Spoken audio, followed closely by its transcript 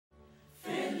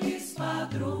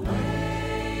padroeira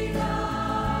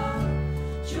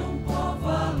de um povo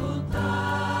a lutar,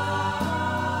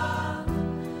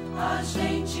 a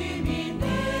gente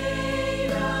mineira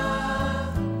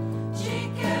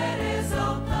te quer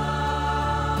exaltar,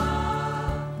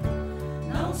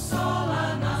 não só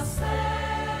lá na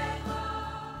serra.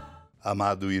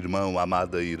 Amado irmão,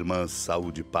 amada irmã,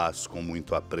 saúde e paz com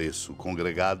muito apreço,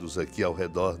 congregados aqui ao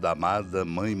redor da amada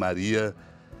Mãe Maria,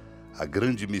 a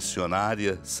grande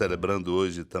missionária, celebrando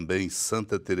hoje também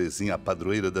Santa Teresinha, a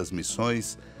padroeira das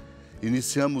missões.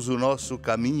 Iniciamos o nosso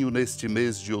caminho neste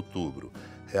mês de outubro,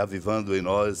 reavivando em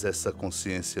nós essa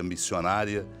consciência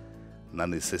missionária, na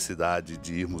necessidade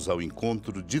de irmos ao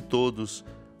encontro de todos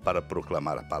para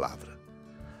proclamar a palavra.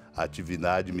 A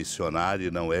atividade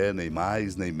missionária não é nem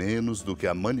mais nem menos do que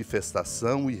a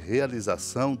manifestação e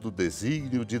realização do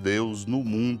desígnio de Deus no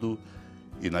mundo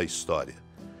e na história.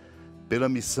 Pela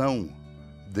missão,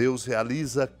 Deus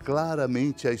realiza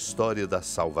claramente a história da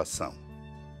salvação.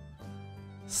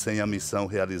 Sem a missão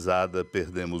realizada,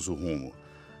 perdemos o rumo.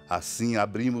 Assim,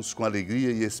 abrimos com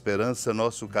alegria e esperança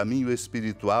nosso caminho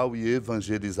espiritual e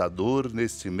evangelizador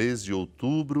neste mês de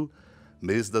outubro,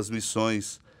 mês das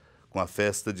missões, com a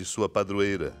festa de sua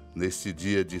padroeira, neste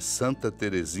dia de Santa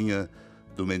Teresinha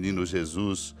do Menino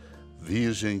Jesus,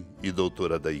 Virgem e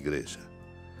Doutora da Igreja.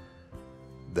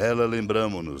 Dela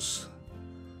lembramo-nos.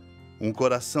 Um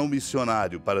coração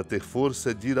missionário, para ter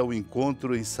força de ir ao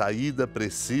encontro em saída,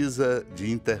 precisa de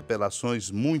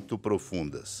interpelações muito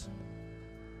profundas.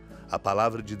 A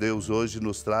palavra de Deus hoje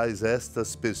nos traz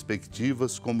estas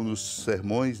perspectivas, como nos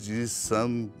sermões de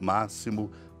São Máximo,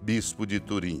 bispo de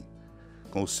Turim,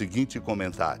 com o seguinte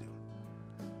comentário.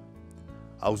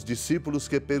 Aos discípulos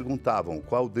que perguntavam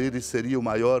qual deles seria o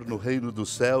maior no reino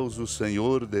dos céus, o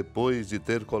Senhor, depois de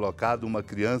ter colocado uma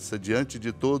criança diante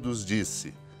de todos,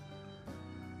 disse: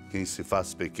 quem se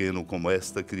faz pequeno como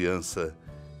esta criança,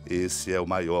 esse é o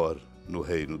maior no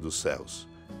reino dos céus.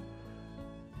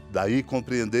 Daí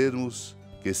compreendermos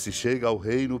que se chega ao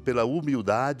reino pela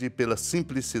humildade e pela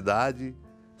simplicidade,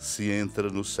 se entra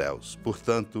nos céus.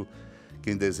 Portanto,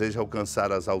 quem deseja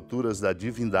alcançar as alturas da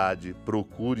divindade,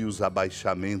 procure os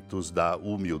abaixamentos da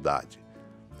humildade.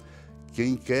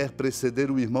 Quem quer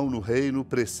preceder o irmão no reino,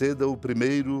 preceda-o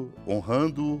primeiro,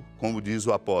 honrando-o, como diz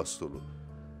o apóstolo.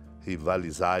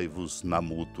 Rivalizai-vos na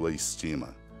mútua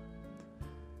estima.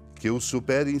 Que o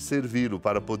supere em servi-lo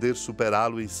para poder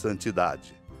superá-lo em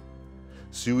santidade.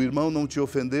 Se o irmão não te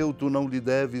ofendeu, tu não lhe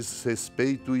deves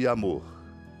respeito e amor.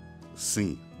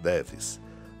 Sim, deves.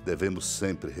 Devemos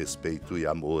sempre respeito e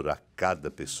amor a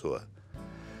cada pessoa.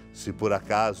 Se por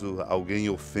acaso alguém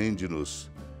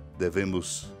ofende-nos,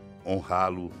 devemos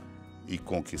honrá-lo e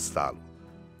conquistá-lo.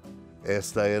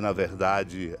 Esta é, na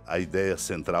verdade, a ideia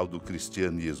central do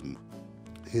cristianismo.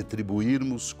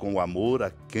 Retribuirmos com amor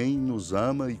a quem nos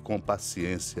ama e com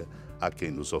paciência a quem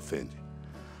nos ofende.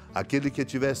 Aquele que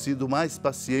tiver sido mais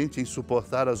paciente em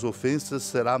suportar as ofensas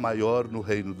será maior no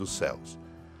reino dos céus.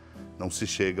 Não se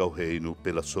chega ao reino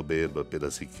pela soberba,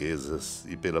 pelas riquezas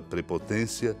e pela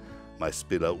prepotência, mas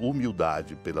pela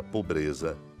humildade, pela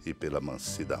pobreza e pela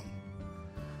mansidão.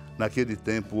 Naquele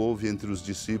tempo houve entre os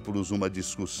discípulos uma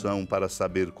discussão para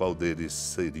saber qual deles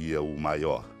seria o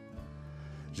maior.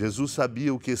 Jesus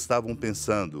sabia o que estavam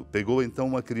pensando. Pegou então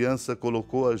uma criança,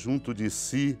 colocou-a junto de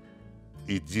si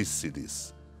e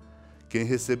disse-lhes: quem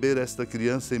receber esta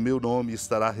criança em meu nome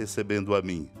estará recebendo a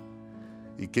mim.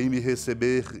 E quem me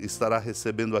receber estará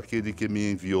recebendo aquele que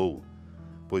me enviou.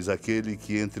 Pois aquele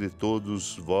que entre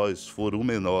todos vós for o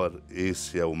menor,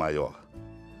 esse é o maior.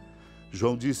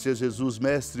 João disse a Jesus: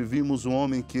 mestre, vimos um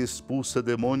homem que expulsa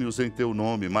demônios em teu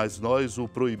nome, mas nós o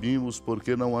proibimos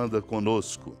porque não anda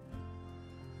conosco.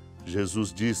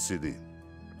 Jesus disse-lhe: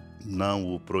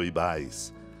 não o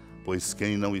proibais, pois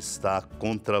quem não está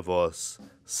contra vós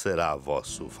será a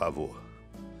vosso favor.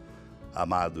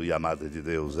 Amado e amada de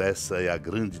Deus, essa é a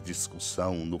grande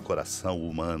discussão no coração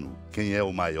humano: quem é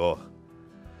o maior?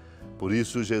 Por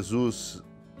isso Jesus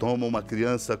toma uma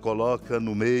criança, coloca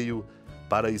no meio,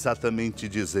 para exatamente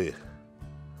dizer: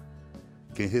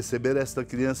 quem receber esta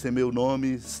criança em meu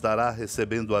nome estará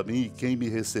recebendo a mim, e quem me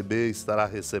receber estará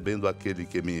recebendo aquele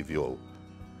que me enviou.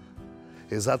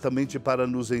 Exatamente para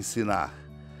nos ensinar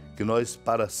que nós,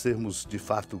 para sermos de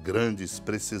fato grandes,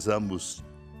 precisamos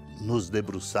nos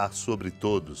debruçar sobre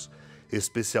todos,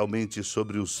 especialmente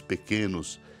sobre os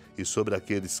pequenos e sobre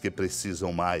aqueles que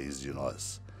precisam mais de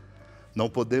nós. Não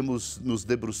podemos nos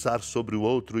debruçar sobre o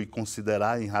outro e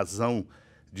considerar em razão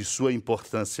de sua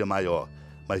importância maior,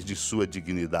 mas de sua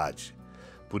dignidade.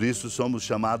 Por isso somos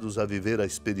chamados a viver a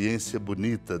experiência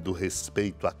bonita do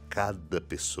respeito a cada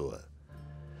pessoa.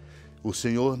 O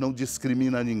Senhor não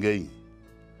discrimina ninguém.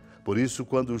 Por isso,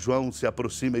 quando João se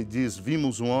aproxima e diz: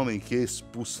 vimos um homem que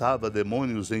expulsava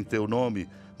demônios em teu nome,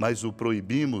 mas o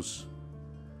proibimos,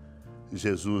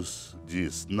 Jesus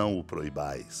diz: não o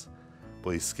proibais,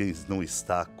 pois quem não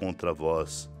está contra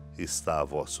vós está a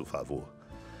vosso favor.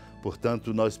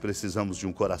 Portanto, nós precisamos de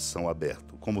um coração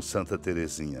aberto, como Santa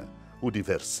Teresinha,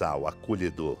 universal,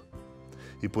 acolhedor.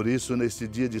 E por isso, neste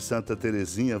dia de Santa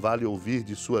Teresinha, vale ouvir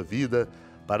de sua vida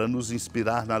para nos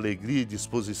inspirar na alegria e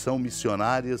disposição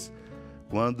missionárias,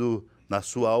 quando, na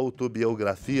sua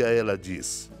autobiografia, ela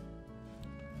diz: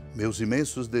 meus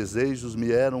imensos desejos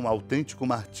me eram um autêntico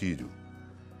martírio.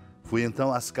 Fui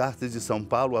então às cartas de São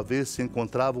Paulo a ver se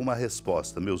encontrava uma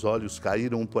resposta. Meus olhos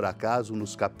caíram por acaso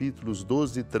nos capítulos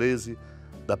 12 e 13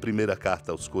 da primeira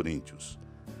carta aos Coríntios.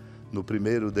 No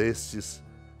primeiro destes,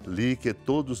 li que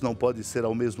todos não podem ser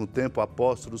ao mesmo tempo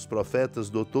apóstolos, profetas,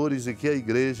 doutores e que a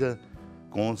igreja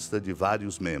consta de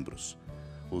vários membros.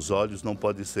 Os olhos não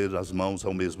podem ser as mãos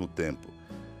ao mesmo tempo.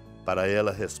 Para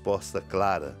ela, resposta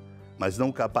clara, mas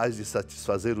não capaz de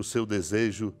satisfazer o seu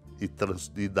desejo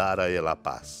e dar a ela a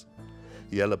paz.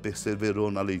 E ela perseverou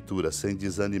na leitura sem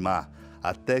desanimar,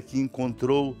 até que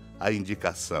encontrou a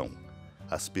indicação: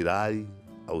 aspirai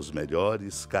aos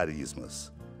melhores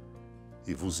carismas.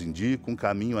 E vos indico um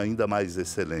caminho ainda mais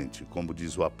excelente, como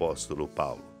diz o apóstolo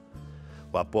Paulo.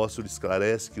 O apóstolo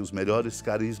esclarece que os melhores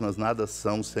carismas nada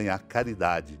são sem a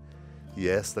caridade, e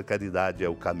esta caridade é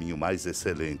o caminho mais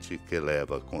excelente que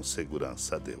leva com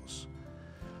segurança a Deus.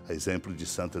 A exemplo de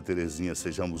Santa Teresinha,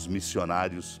 sejamos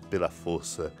missionários pela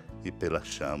força e pela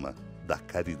chama da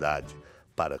caridade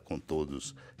para com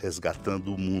todos,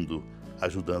 resgatando o mundo,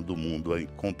 ajudando o mundo a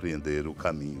compreender o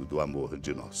caminho do amor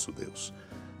de nosso Deus.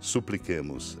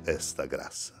 Supliquemos esta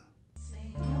graça.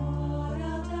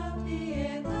 Senhora da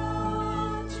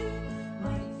piedade,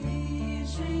 Mãe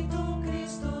Virgem do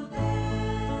Cristo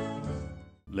Deus.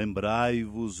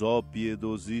 Lembrai-vos, ó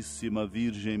piedosíssima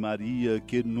Virgem Maria,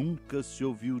 que nunca se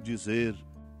ouviu dizer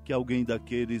que alguém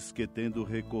daqueles que, tendo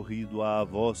recorrido à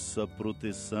vossa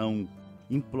proteção,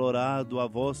 implorado a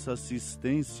vossa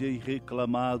assistência e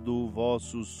reclamado o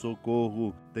vosso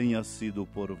socorro, tenha sido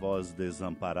por vós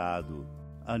desamparado.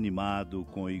 Animado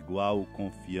com igual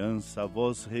confiança, a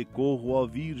vós recorro, ó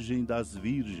Virgem das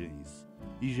Virgens,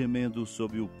 e gemendo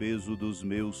sob o peso dos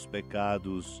meus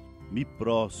pecados, me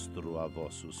prostro a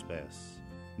vossos pés.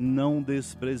 Não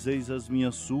desprezeis as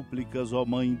minhas súplicas, ó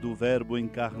Mãe do Verbo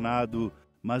encarnado,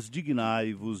 mas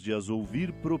dignai-vos de as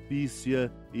ouvir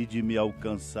propícia e de me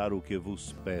alcançar o que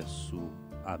vos peço.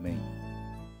 Amém.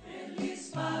 Feliz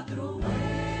padroeira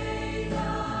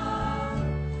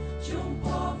de um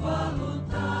povo a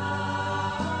lutar,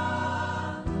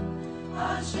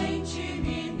 a gente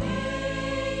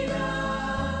mineira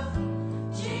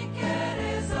te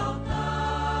quer exaltar,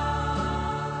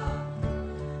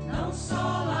 não só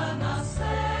lá na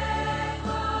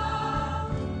serra,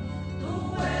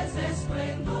 tu és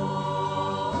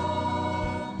esplendor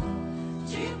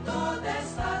de toda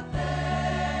esta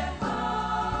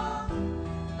terra,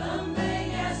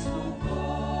 também és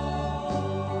fulgor.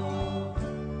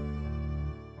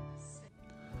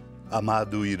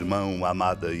 Amado irmão,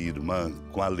 amada irmã,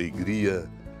 com alegria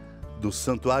do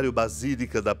Santuário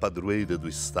Basílica da Padroeira do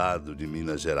Estado de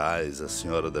Minas Gerais, a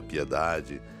Senhora da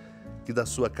Piedade, que da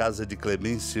sua casa de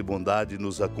clemência e bondade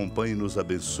nos acompanhe e nos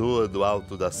abençoa do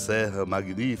alto da serra,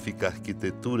 magnífica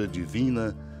arquitetura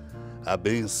divina, a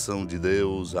bênção de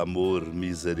Deus, amor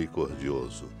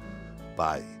misericordioso.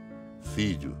 Pai,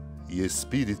 Filho e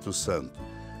Espírito Santo,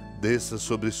 desça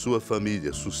sobre sua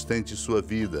família, sustente sua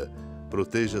vida,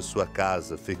 proteja sua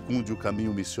casa, fecunde o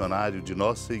caminho missionário de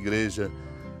nossa igreja,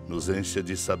 nos encha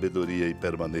de sabedoria e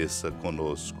permaneça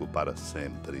conosco para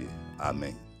sempre.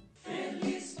 Amém.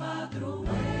 Feliz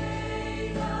padroeira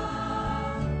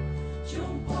de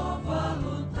um povo